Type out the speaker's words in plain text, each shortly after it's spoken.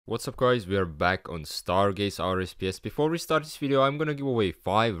What's up guys, we are back on Stargaze RSPS. Before we start this video, I'm gonna give away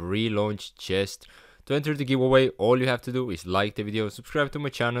 5 relaunch chests. To enter the giveaway, all you have to do is like the video, subscribe to my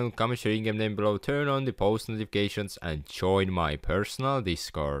channel, comment, share in-game name below, turn on the post notifications and join my personal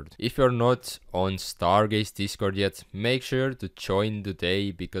Discord. If you're not on Stargaze Discord yet, make sure to join today,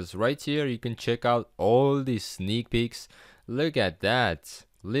 because right here you can check out all these sneak peeks. Look at that!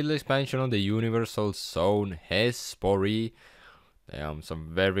 Little expansion on the Universal Zone, Hespori. Some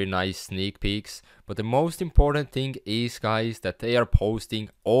very nice sneak peeks, but the most important thing is, guys, that they are posting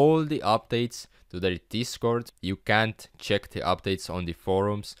all the updates to their Discord. You can't check the updates on the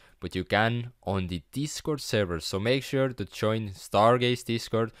forums, but you can on the Discord server, so make sure to join Stargaze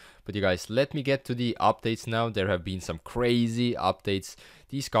Discord. But you guys, let me get to the updates now. There have been some crazy updates.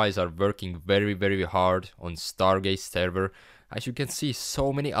 These guys are working very hard on Stargaze server. As you can see,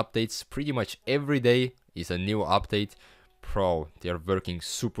 so many updates. Pretty much every day is a new update. They are working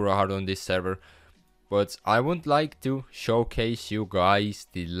super hard on this server, but I would like to showcase you guys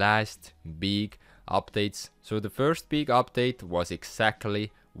the last big updates. So the first big update was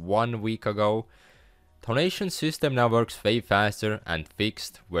exactly 1 week ago. Donation system now works way faster and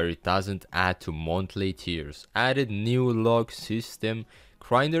fixed where it doesn't add to monthly tiers. Added new log system.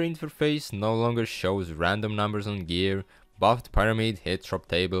 Grinder interface no longer shows random numbers on gear. Buffed pyramid hit drop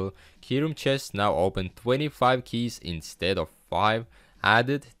table. Keyroom chest now open 25 keys instead of 5.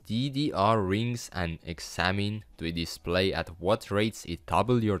 Added DDR rings and examine to display at what rates it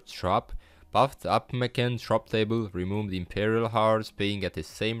double your drop. Buffed up mechan drop table. Removed imperial hearts paying at the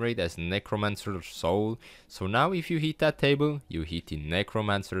same rate as necromancer's soul. So now if you hit that table, you hit the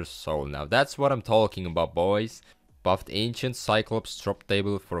necromancer's soul. Now that's what I'm talking about, boys. Buffed ancient cyclops drop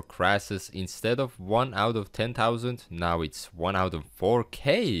table for crasses. Instead of 1 out of 10,000, now it's 1 out of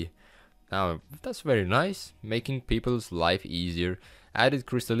 4k. Now that's very nice, making people's life easier. Added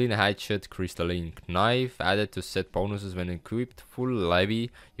crystalline hatchet, crystalline knife, added to set bonuses when equipped full levy.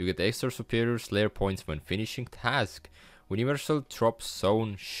 You get extra superior slayer points when finishing task. Universal drop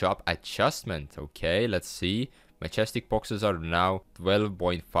zone shop adjustment. Okay, let's see. Majestic boxes are now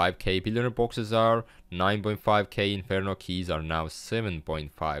 12.5k, billionaire boxes are 9.5k, inferno keys are now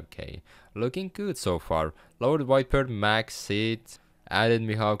 7.5k. Looking good so far. Lowered Whitebird max hit. Added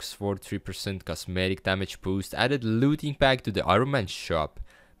Mihawk's sword 3% cosmetic damage boost. Added looting pack to the Iron Man shop.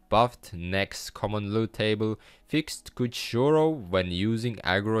 Buffed next common loot table. Fixed Kuchuro when using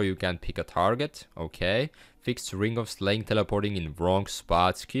aggro you can pick a target. Okay. Fixed ring of slaying teleporting in wrong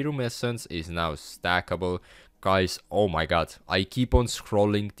spots. Keyroom essence is now stackable. Guys, oh my god, I keep on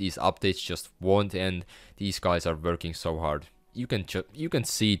scrolling, these updates just won't end. These guys are working so hard. You can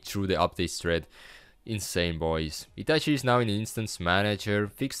see it through the updates thread. Insane, boys. Itachi is now in instance manager.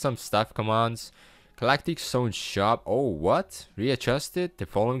 Fixed some staff commands. Galactic Zone shop. Oh, what? Readjusted the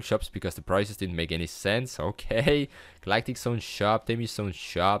following shops because the prices didn't make any sense. Okay. Galactic Zone shop, Demi Zone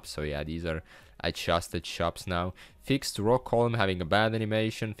shop. So yeah, these are adjusted shops now. Fixed rock column having a bad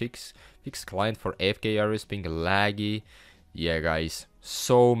animation. Fixed client for AFK areas being laggy. Yeah, guys,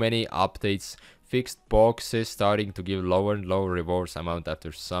 so many updates. Fixed boxes starting to give lower and lower rewards amount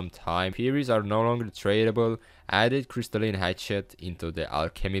after some time. Theories are no longer tradable. Added crystalline hatchet into the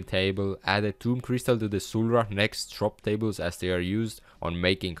alchemy table. Added tomb crystal to the Sulra next drop tables as they are used on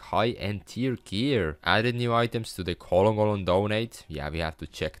making high-end tier gear. Added new items to the Kolongolon donate. Yeah, we have to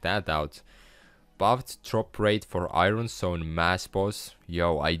check that out. Buffed drop rate for Iron Zone mass boss.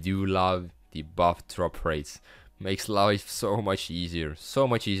 Yo, I do love the buffed drop rates. Makes life so much easier. So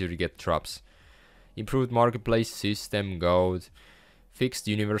much easier to get drops. Improved marketplace system gold. Fixed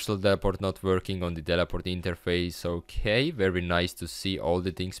universal teleport not working on the teleport interface. Okay, very nice to see all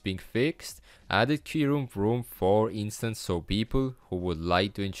the things being fixed. Added keyroom room for instance, so people who would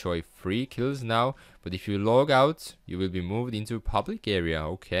like to enjoy free kills now, but if you log out you will be moved into a public area.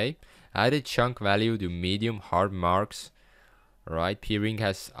 Okay. Added chunk value to medium hard marks. Right, peering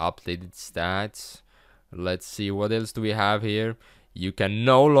has updated stats. Let's see, what else do we have here? You can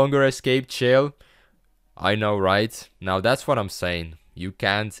no longer escape jail. I know, right? Now that's what I'm saying. You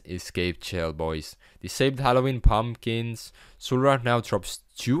can't escape jail, boys. Disabled Halloween pumpkins. Sulra now drops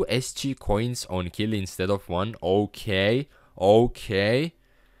 2 SG coins on kill instead of 1. Okay.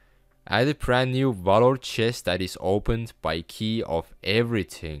 Added brand new Valor chest that is opened by key of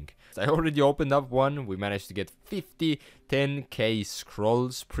everything. I already opened up one. We managed to get 10k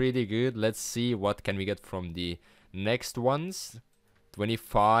scrolls. Pretty good. Let's see what can we get from the next ones.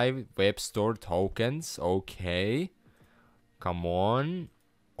 25 web store tokens. Okay. Come on.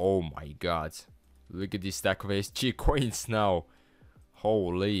 Oh my god. Look at this stack of SG coins now.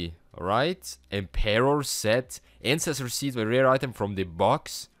 Holy. Alright. Emperor set. Ancestor seed, a rare item from the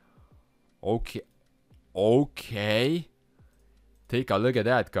box. Okay. Okay. Take a look at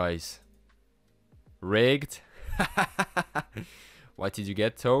that, guys. Rigged. What did you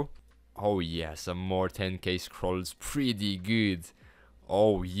get, though? Oh yeah, some more 10k scrolls. Pretty good.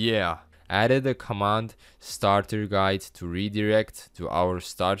 Oh yeah. Added a command starter guide to redirect to our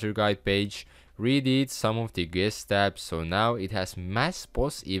starter guide page. Redid some of the guest tabs, so now it has mass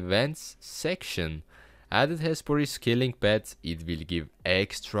boss events section. Added Hespori skilling pet. It will give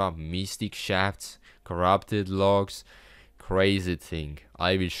extra mystic shafts, corrupted logs. Crazy thing.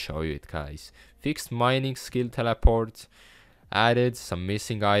 I will show you it, guys. Fixed mining skill teleport. Added some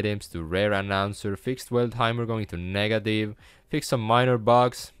missing items to rare announcer. Fixed well timer going to negative. Fixed some minor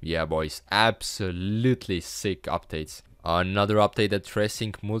bugs. Yeah, boys, absolutely sick updates. Another update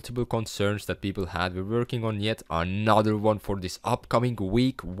addressing multiple concerns that people had. We're working on yet another one for this upcoming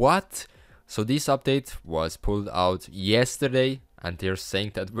week. What? So this update was pulled out yesterday, and they're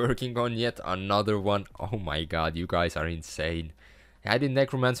saying that working on yet another one. Oh my god, you guys are insane. Added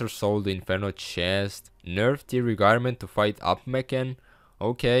Necromancer Soul to Inferno chest. Nerfed the requirement to fight up mechan.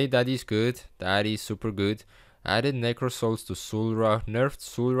 Okay, that is good. That is super good. Added Necro Souls to Sulra. Nerfed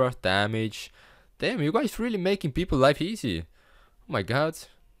Sulra damage. Damn, you guys really making people life easy. Oh my god.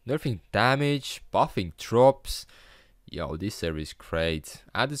 Nerfing damage. Buffing drops. Yo, this server is great.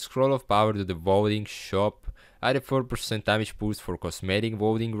 Added Scroll of Power to the voting shop. Added 4% damage boost for cosmetic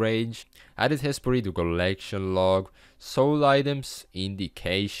voting range. Added Hespori to collection log. Soul items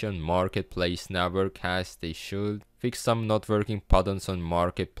indication marketplace now work as they should. Fix some not working patterns on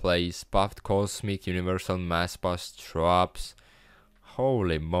marketplace. Buffed cosmic universal mass boss drops.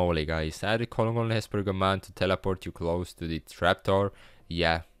 Holy moly, guys. Added Colonel Hespori command to teleport you close to the trapdoor.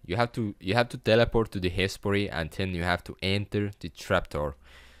 Yeah, you have to teleport to the Hespori and then you have to enter the trapdoor.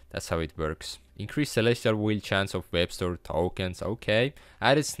 That's how it works. Increase celestial wheel chance of web store tokens. Okay.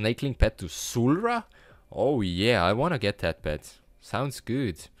 Added snakeling pet to Sulra. Oh yeah, I wanna get that pet. Sounds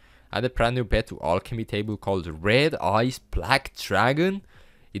good. Added brand new pet to alchemy table called Red Eyes Black Dragon.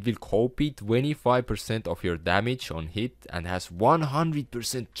 It will copy 25% of your damage on hit and has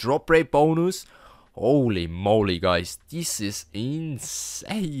 100% drop rate bonus. Holy moly, guys, this is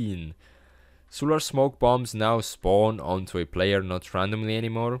insane. Solar smoke bombs now spawn onto a player not randomly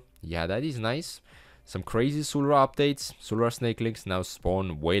anymore. Yeah, that is nice. Some crazy Sulra updates. Sulra snakelings now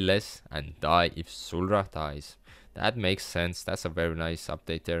spawn way less and die if Sulra dies. That makes sense. That's a very nice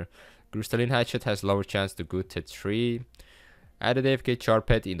update there. Crystalline hatchet has lower chance to good hit 3. Added AFK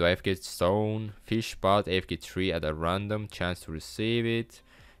charpet into AFK stone. Fish bot AFK 3 at a random chance to receive it.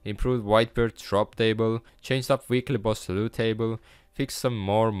 Improved whitebird drop table. Changed up weekly boss loot table. Fix some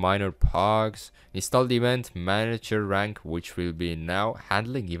more minor bugs. Installed event manager rank, which will be now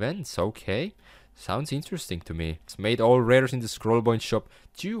handling events. Okay, sounds interesting to me. It's made all rares in the scrollpoint shop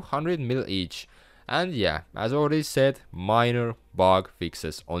 200 mil each. And yeah, as already said, minor bug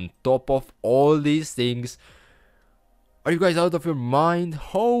fixes on top of all these things. Are you guys out of your mind?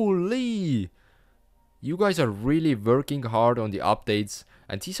 Holy! You guys are really working hard on the updates,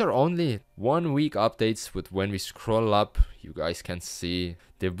 and these are only 1 week updates, but when we scroll up, you guys can see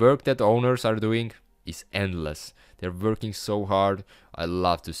the work that owners are doing is endless. They're working so hard. I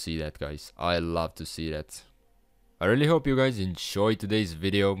love to see that, guys. I love to see that. I really hope you guys enjoyed today's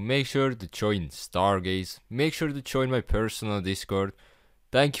video. Make sure to join Stargaze. Make sure to join my personal Discord.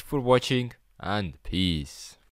 Thank you for watching, and peace.